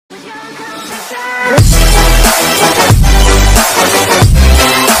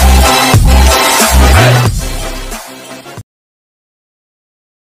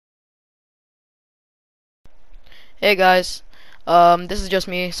Hey guys, this is just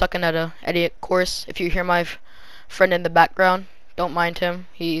me sucking at a idiot course. If you hear my friend in the background, don't mind him.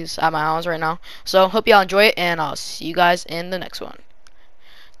 He's at my house right now. So hope y'all enjoy it, and I'll see you guys in the next one.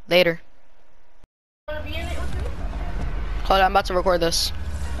 Later. Hold on, I'm about to record this.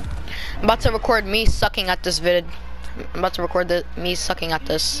 I'm about to record me sucking at this vid. I'm about to record me sucking at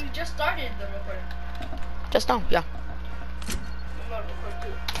this. You just started the recording. Just now, yeah.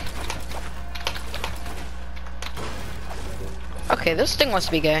 Okay, this thing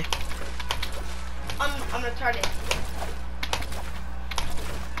must be gay. I'm retarded.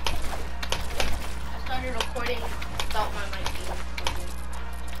 I started recording without my mic being recorded.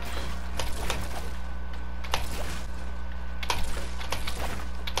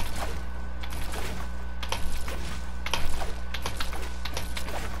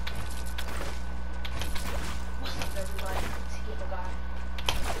 What's up, everybody? It's Gamer Guy.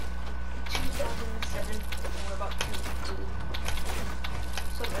 2007, and we're about to do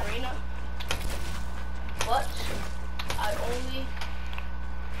some arena, but I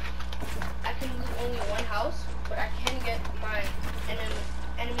can lose only one house, but I can get my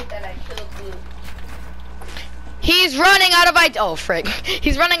enemy that I killed blue. He's running out of ideas. Oh, frick.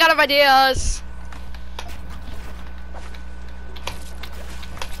 He's running out of ideas.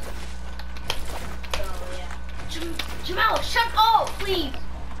 Oh, yeah. Jamal, shut up, please.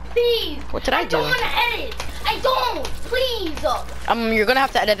 Please. What did I do? I don't want to edit. I don't. Please. You're gonna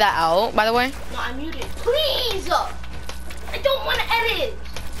have to edit that out, by the way. No, I'm muted. Please. I don't want to edit.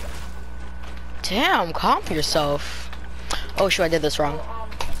 Damn, calm yourself. Oh, shoot, I did this wrong.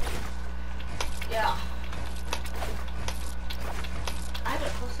 Yeah. I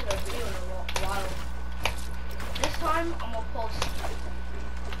haven't posted a video in a while. This time, I'm gonna post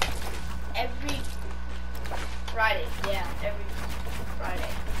every Friday. Yeah, every Friday.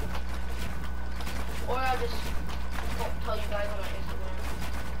 Or I'll just tell you guys on my Instagram.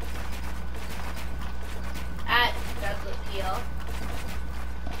 At GadletPL.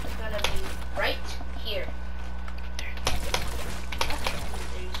 It's gonna be right here. There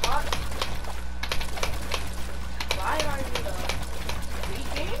you spot. Why are you the free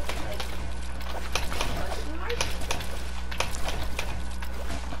game? Like, question mark?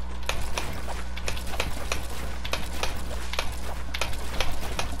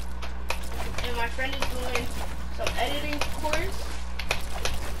 And my friend is doing some editing course.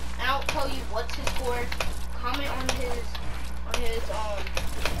 And I'll tell you what's his course. Comment on his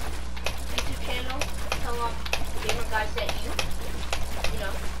YouTube channel. Tell him Gamer Guy sent you. You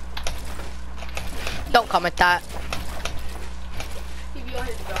know. Don't comment that. Give you all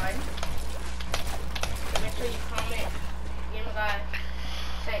his drawing. Make sure you comment Gamer Guy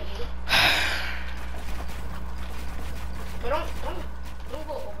sent you. But don't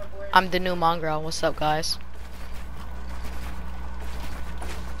go overboard. I'm the new mongrel. What's up, guys?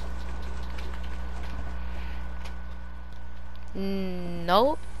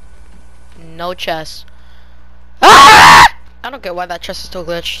 No. No chest. Ah! I don't get why that chest is still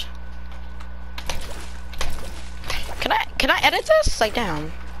glitched. Can I edit this? Like,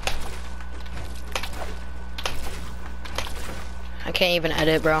 damn. I can't even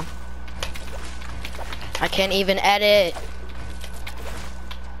edit, bro. I can't even edit.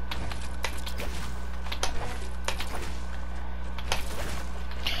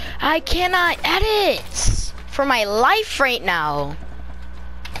 I cannot edit for my life right now.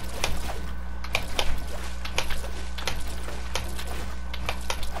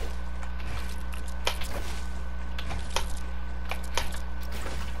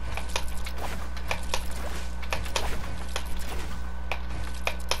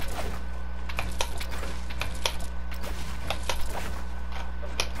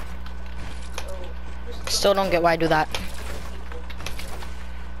 Still don't get why I do that.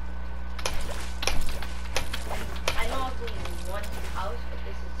 I know it's only one house, but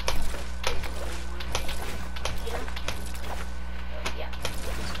this is only one thing. You know? So, yeah.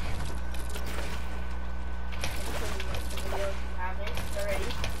 Video if you haven't already.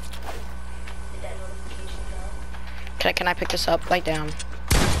 Hit that notification bell. Can I pick this up? Like, damn.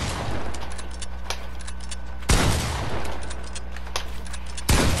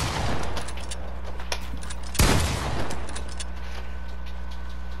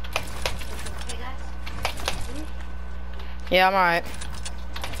 Hey guys. Yeah, I'm alright. You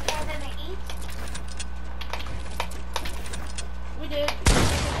guys gonna eat? We did.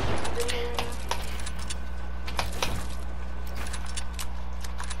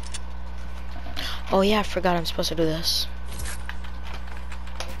 Oh yeah, I forgot I'm supposed to do this.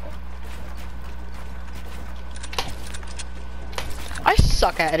 I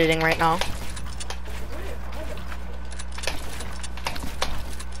suck at editing right now.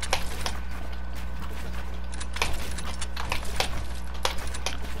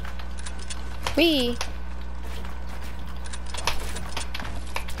 Whee!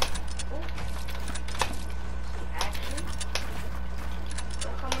 Actually,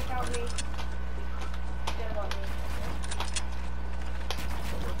 don't come without me. Forget about me.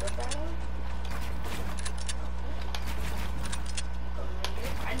 Put that on.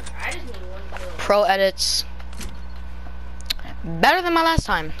 I just need one kill. Pro edits. Better than my last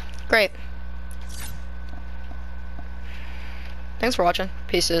time. Great. Thanks for watching.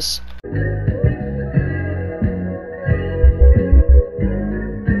 Peace.